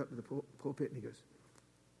 He comes up to the pulpit and he goes,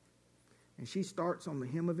 and she starts on the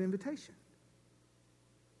hymn of invitation.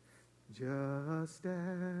 Just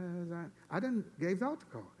as I done gave the altar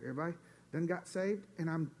call. Everybody done got saved. And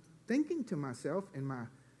I'm thinking to myself in my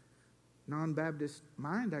non-Baptist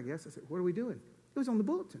mind, I guess, I said, what are we doing? It was on the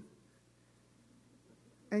bulletin.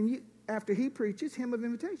 And after he preaches, hymn of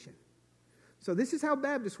invitation. So this is how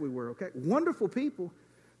Baptist we were, okay? Wonderful people.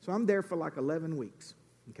 So I'm there for like 11 weeks,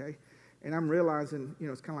 okay? And I'm realizing,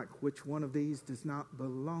 it's kind of like, which one of these does not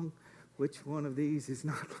belong? Which one of these is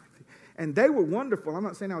not like this? And they were wonderful. I'm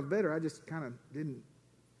not saying I was better. I just kind of didn't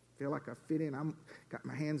feel like I fit in. I'm got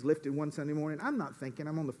my hands lifted one Sunday morning. I'm not thinking.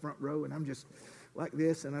 I'm on the front row, and I'm just like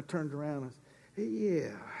this, and I turned around and I said,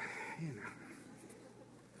 yeah,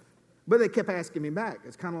 But they kept asking me back.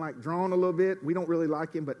 It's kind of like drawn a little bit. We don't really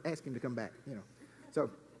like him, but ask him to come back, So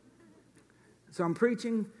I'm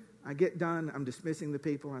preaching. I get done. I'm dismissing the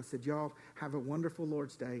people. I said, y'all have a wonderful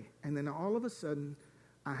Lord's Day. And then all of a sudden,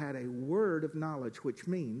 I had a word of knowledge, which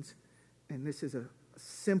means, and this is a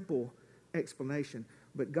simple explanation,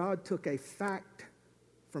 but God took a fact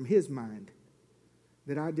from his mind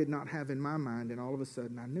that I did not have in my mind, and all of a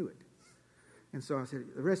sudden I knew it. And so I said,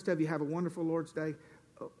 the rest of you have a wonderful Lord's Day.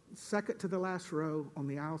 Second to the last row on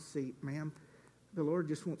the aisle seat, ma'am, the Lord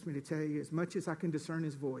just wants me to tell you, as much as I can discern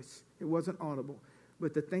his voice, it wasn't audible,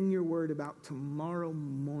 but the thing you're worried about tomorrow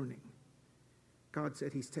morning, God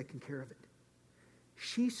said he's taking care of it.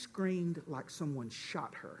 She screamed like someone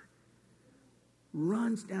shot her,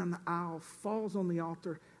 runs down the aisle, falls on the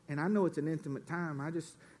altar, and I know it's an intimate time. I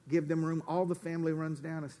just give them room. All the family runs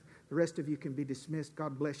down. The rest of you can be dismissed.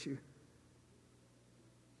 God bless you.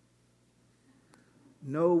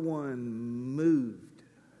 No one moved.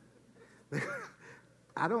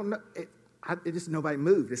 I don't know. It just nobody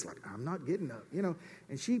moved. It's like, I'm not getting up,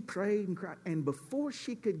 And she prayed and cried. And before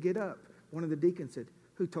she could get up, one of the deacons said,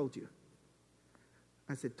 who told you?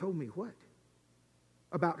 I said, told me what?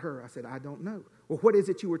 About her. I said, I don't know. Well, what is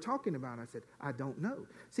it you were talking about? I said, I don't know.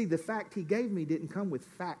 See, the fact he gave me didn't come with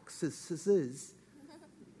facts. I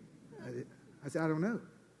said, I don't know.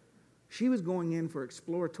 She was going in for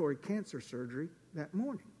exploratory cancer surgery that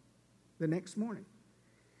morning, the next morning.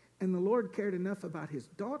 And the Lord cared enough about his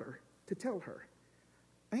daughter to tell her,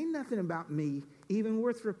 ain't nothing about me even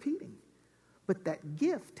worth repeating. But that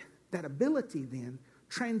gift, that ability then,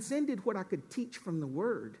 transcended what I could teach from the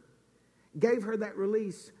Word. Gave her that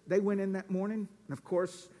release. They went in that morning, and of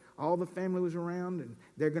course, all the family was around, and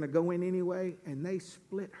they're going to go in anyway, and they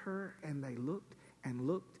split her, and they looked and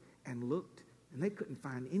looked and looked, and they couldn't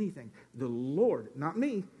find anything. The Lord, not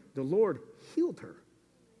me, the Lord healed her.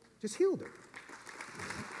 Just healed her.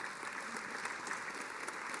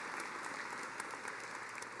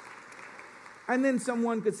 And then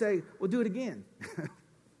someone could say, well, do it again.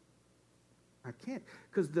 I can't,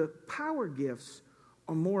 because the power gifts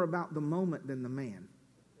are more about the moment than the man.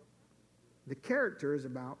 The character is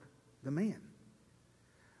about the man.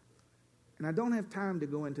 And I don't have time to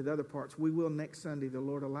go into the other parts. We will next Sunday, the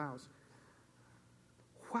Lord allows.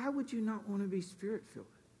 Why would you not want to be Spirit-filled?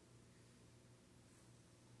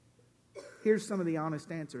 Here's some of the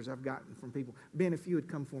honest answers I've gotten from people. Ben, if you would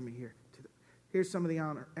come for me here. Here's some of the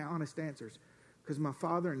honest answers. Because my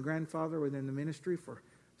father and grandfather were in the ministry for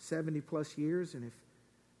 70 plus years, and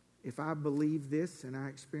if I believe this and I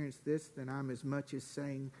experience this, then I'm as much as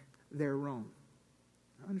saying they're wrong.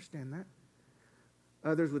 I understand that.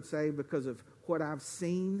 Others would say because of what I've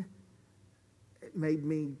seen, it made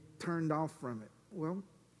me turned off from it. Well,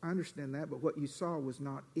 I understand that, but what you saw was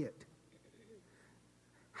not it.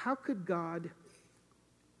 How could God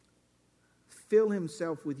fill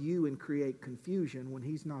himself with you and create confusion when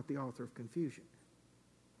he's not the author of confusion?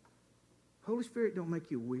 Holy Spirit don't make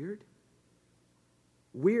you weird.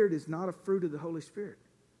 Weird is not a fruit of the Holy Spirit.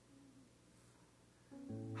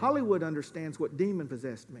 Hollywood understands what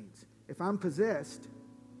demon-possessed means. If I'm possessed,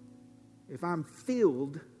 if I'm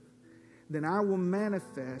filled, then I will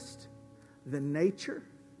manifest the nature,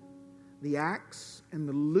 the acts, and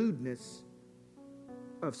the lewdness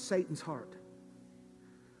of Satan's heart.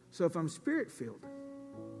 So if I'm Spirit-filled,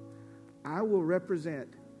 I will represent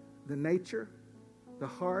the nature, the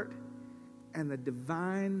heart, and the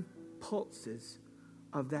divine pulses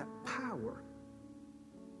of that power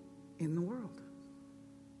in the world.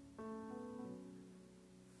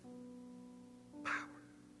 Power.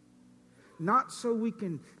 Not so we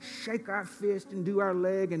can shake our fist and do our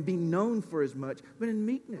leg and be known for as much, but in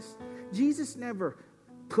meekness. Jesus never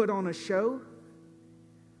put on a show,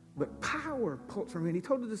 but power pulsed from him. He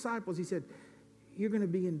told the disciples, he said, you're going to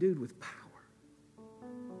be endued with power.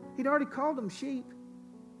 He'd already called them sheep.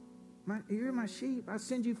 You're my sheep. I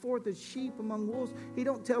send you forth as sheep among wolves. He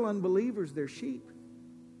don't tell unbelievers they're sheep.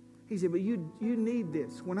 He said, but you need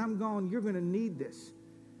this. When I'm gone, you're going to need this.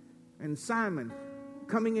 And Simon,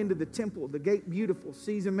 coming into the temple, the gate beautiful,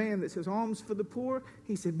 sees a man that says, alms for the poor.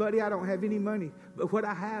 He said, buddy, I don't have any money, but what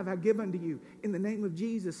I have, I give unto you. In the name of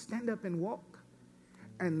Jesus, stand up and walk.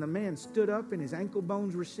 And the man stood up and his ankle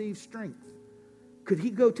bones received strength. Could he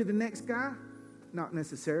go to the next guy? Not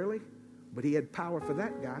necessarily, but he had power for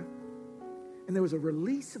that guy. And there was a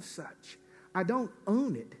release of such. I don't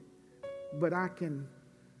own it, but I can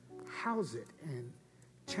house it and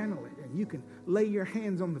channel it. And you can lay your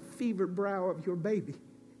hands on the fevered brow of your baby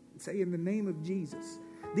and say, in the name of Jesus.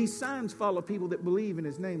 These signs follow people that believe in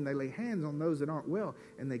his name. They lay hands on those that aren't well,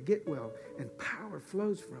 and they get well, and power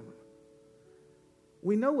flows from them.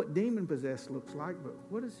 We know what demon-possessed looks like, but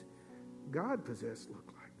what does God-possessed look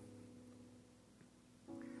like?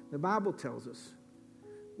 The Bible tells us,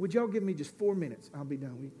 would y'all give me just 4 minutes? I'll be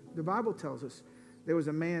done. The Bible tells us there was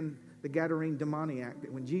a man, the Gadarene demoniac,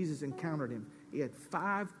 that when Jesus encountered him, he had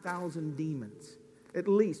 5,000 demons. At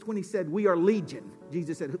least, when he said, we are legion,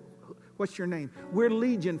 Jesus said, what's your name? We're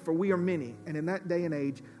legion, for we are many. And in that day and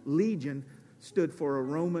age, legion stood for a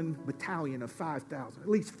Roman battalion of 5,000. At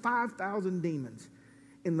least 5,000 demons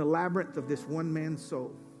in the labyrinth of this one man's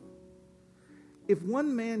soul. If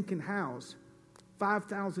one man can house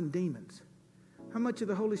 5,000 demons, how much of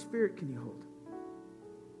the Holy Spirit can you hold?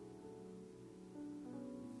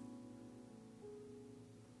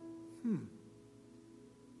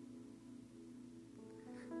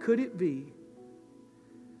 Could it be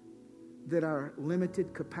that our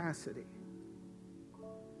limited capacity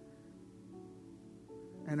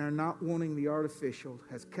and our not wanting the artificial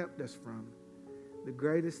has kept us from the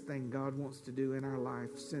greatest thing God wants to do in our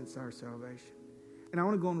life since our salvation? And I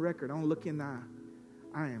want to go on record. I want to look in the eye.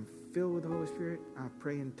 I am filled with the Holy Spirit. I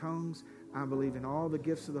pray in tongues. I believe in all the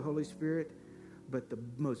gifts of the Holy Spirit. But the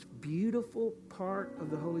most beautiful part of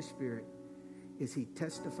the Holy Spirit is He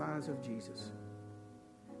testifies of Jesus.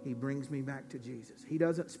 He brings me back to Jesus. He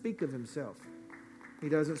doesn't speak of Himself. He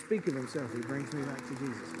doesn't speak of Himself. He brings me back to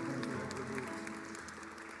Jesus.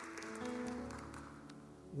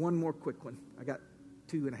 One more quick one. I got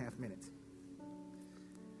 2.5 minutes.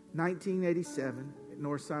 1987 at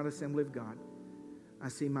Northside Assembly of God. I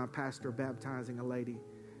see my pastor baptizing a lady.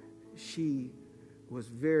 She was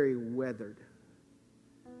very weathered.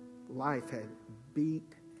 Life had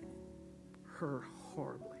beat her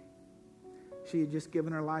horribly. She had just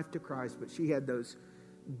given her life to Christ, but she had those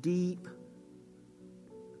deep,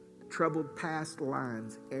 troubled past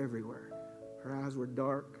lines everywhere. Her eyes were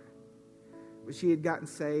dark. But she had gotten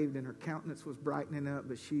saved and her countenance was brightening up,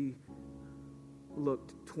 but she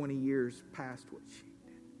looked 20 years past what she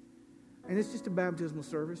did. And it's just a baptismal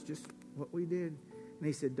service, just what we did. And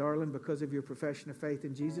he said, darling, because of your profession of faith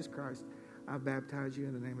in Jesus Christ, I baptize you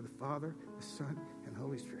in the name of the Father, the Son, and the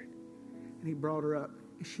Holy Spirit. And he brought her up.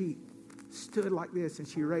 And she stood like this, and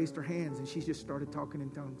she raised her hands, and she just started talking in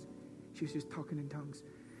tongues. She was just talking in tongues.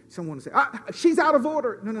 Someone would say, she's out of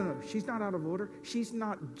order. No, she's not out of order. She's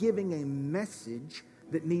not giving a message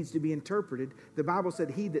that needs to be interpreted. The Bible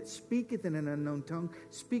said, he that speaketh in an unknown tongue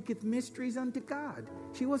speaketh mysteries unto God.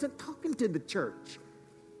 She wasn't talking to the church.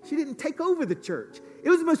 She didn't take over the church. It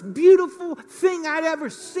was the most beautiful thing I'd ever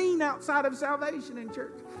seen outside of salvation in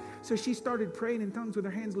church. So she started praying in tongues with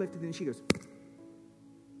her hands lifted, and she goes,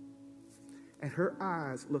 and her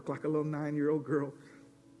eyes looked like a little 9-year-old girl.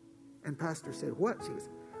 And pastor said, what? She goes,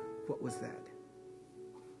 what was that?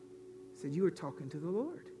 I said, you were talking to the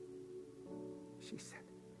Lord. She said,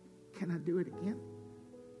 can I do it again?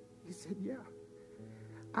 He said, yeah.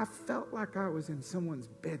 I felt like I was in someone's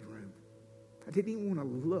bedroom. I didn't even want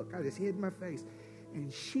to look. I just hid my face.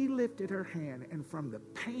 And she lifted her hand, and from the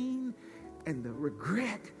pain and the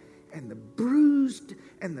regret and the bruised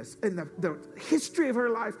and the history of her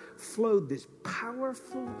life flowed this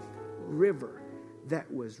powerful river that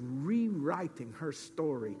was rewriting her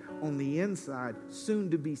story on the inside, soon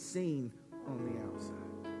to be seen on the outside.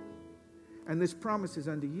 And this promise is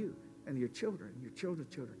unto you and your children, your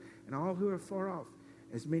children's children, and all who are far off,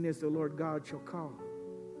 as many as the Lord God shall call.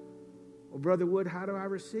 Well, Brother Wood, how do I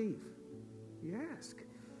receive? You ask.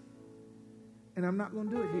 And I'm not going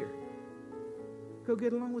to do it here. Go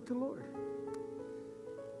get along with the Lord.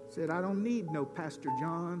 Said, I don't need no Pastor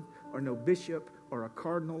John or no bishop or a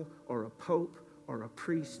cardinal or a pope or a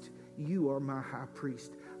priest. You are my high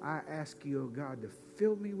priest. I ask you, oh God, to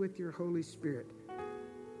fill me with your Holy Spirit.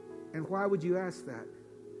 And why would you ask that?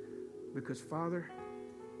 Because, Father,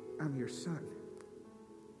 I'm your son.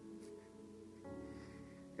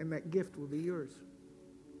 And that gift will be yours.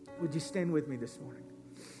 Would you stand with me this morning?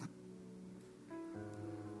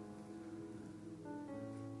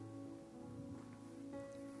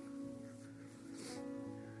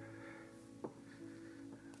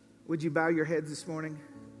 Would you bow your heads this morning?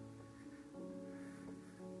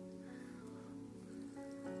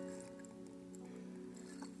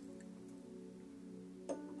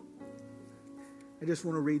 I just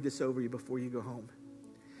want to read this over you before you go home.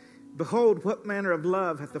 Behold, what manner of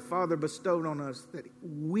love hath the Father bestowed on us, that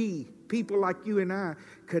we, people like you and I,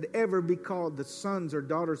 could ever be called the sons or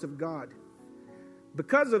daughters of God.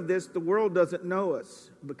 Because of this, the world doesn't know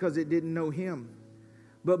us, because it didn't know Him.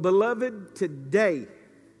 But beloved, today,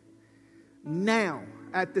 now,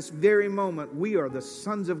 at this very moment, we are the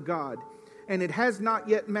sons of God. And it has not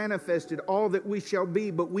yet manifested all that we shall be,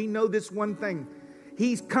 but we know this one thing.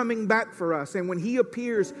 He's coming back for us. And when He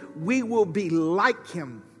appears, we will be like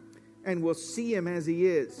Him and will see Him as He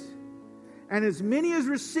is. And as many as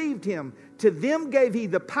received Him, to them gave He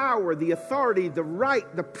the power, the authority, the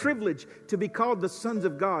right, the privilege to be called the sons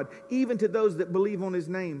of God, even to those that believe on His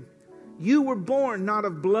name. You were born not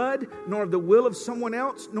of blood, nor of the will of someone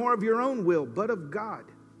else, nor of your own will, but of God.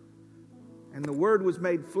 And the Word was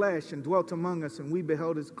made flesh and dwelt among us, and we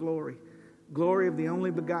beheld His glory. Glory of the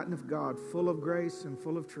only begotten of God, full of grace and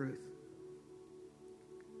full of truth.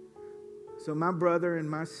 So my brother and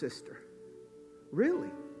my sister, really,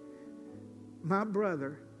 my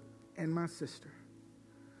brother and my sister,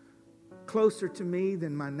 closer to me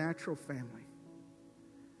than my natural family.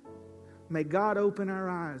 May God open our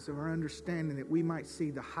eyes of our understanding that we might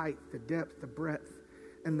see the height, the depth, the breadth,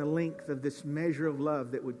 and the length of this measure of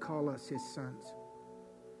love that would call us His sons.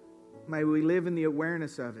 May we live in the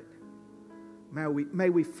awareness of it. May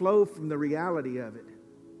we flow from the reality of it.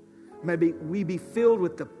 May we be filled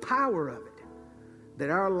with the power of it, that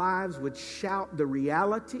our lives would shout the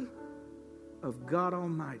reality of God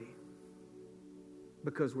Almighty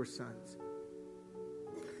because we're sons.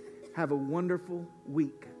 Have a wonderful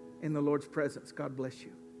week in the Lord's presence. God bless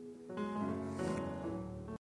you.